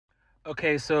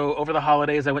Okay, so over the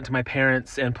holidays, I went to my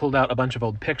parents and pulled out a bunch of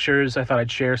old pictures. I thought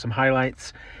I'd share some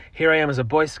highlights. Here I am as a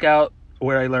Boy Scout,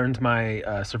 where I learned my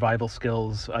survival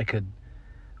skills. I could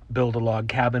build a log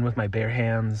cabin with my bare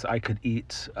hands. I could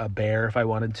eat a bear if I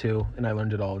wanted to, and I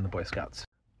learned it all in the Boy Scouts.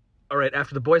 All right,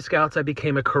 after the Boy Scouts, I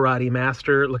became a karate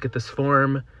master. Look at this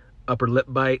form, upper lip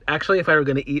bite. Actually, if I were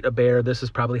going to eat a bear, this is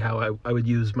probably how I would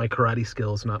use my karate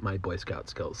skills, not my Boy Scout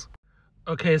skills.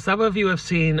 Okay, some of you have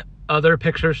seen other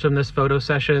pictures from this photo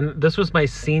session. This was my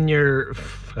senior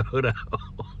photo.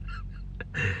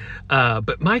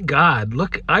 But my God,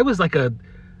 look, I was like a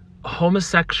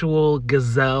homosexual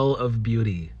gazelle of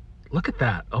beauty. Look at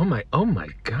that. Oh my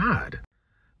God.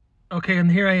 Okay,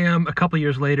 and here I am a couple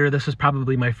years later. This is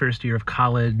probably my first year of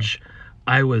college.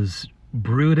 I was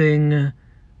brooding.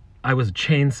 I was a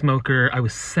chain smoker. I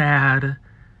was sad,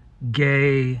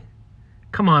 gay.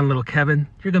 Come on, little Kevin.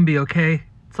 You're gonna be okay.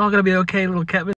 It's all gonna be okay, little Kevin.